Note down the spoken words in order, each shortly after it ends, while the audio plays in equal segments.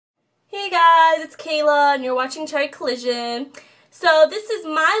it's Kayla and you're watching Cherry Collision. So this is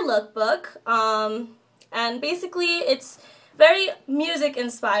my lookbook, and basically it's very music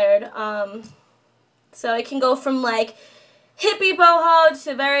inspired. So it can go from like hippie boho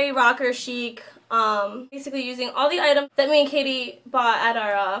to very rocker chic. Basically using all the items that me and Katie bought at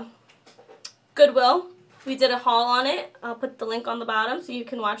our Goodwill. We did a haul on it. I'll put the link on the bottom so you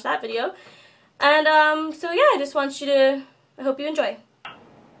can watch that video. And so yeah, I just want you to, I hope you enjoy.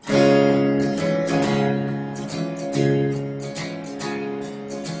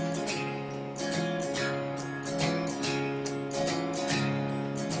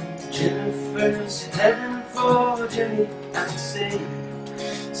 Jennifer's heading for Jenny, I'd say.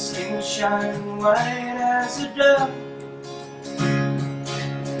 Skin shining white as a dove.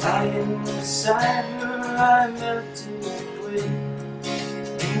 Lying beside her, I melted away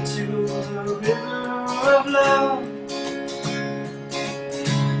into a river of love.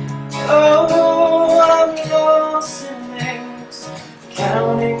 Oh, I'm lost in names,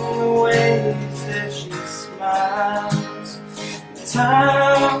 counting the ways that she smiles.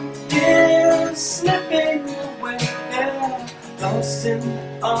 Time is slipping away, yeah, lost in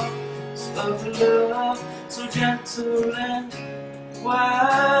the arms of love, so gentle and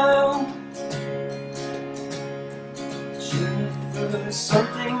wild. Jennifer,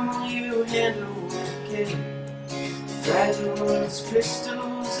 something you handle okay, fragile as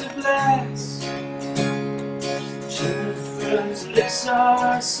crystals of glass. Jennifer's lips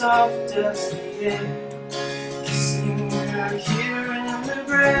are soft as the air, kissing her here in the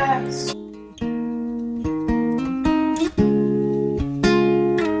grass.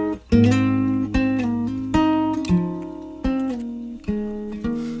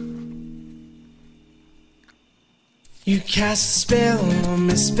 You cast a spell on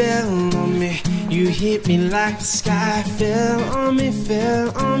me, spell on me. You hit me like the sky fell on me,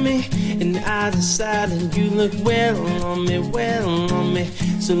 fell on me. And I decided you look well on me, well on me.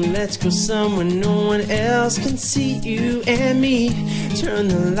 So let's go somewhere no one else can see you and me. Turn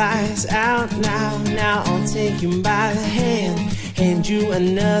the lights out now, now I'll take you by the hand, hand you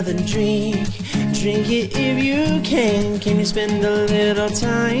another drink. Drink it if you can. Can you spend a little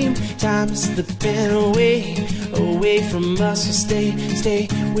time? Time slipping away, away from us. So stay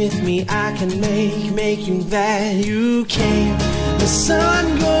with me. I can make you that you came. The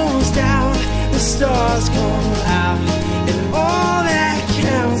sun goes down, the stars come out, and all that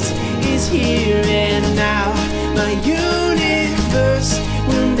counts is here and now. My universe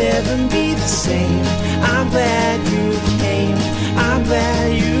will never be the same. I'm glad you came, I'm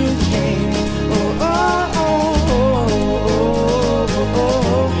glad you came. Oh, oh, oh, oh, oh,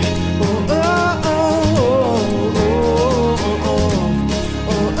 oh,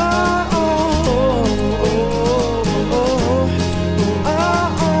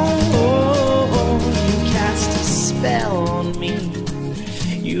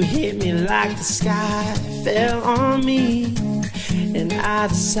 like the sky fell on me, and I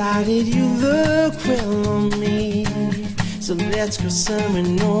decided you look well on me. So let's go somewhere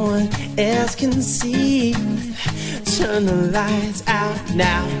no one else can see. Turn the lights out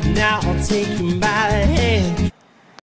now, now I'll take you by the hand,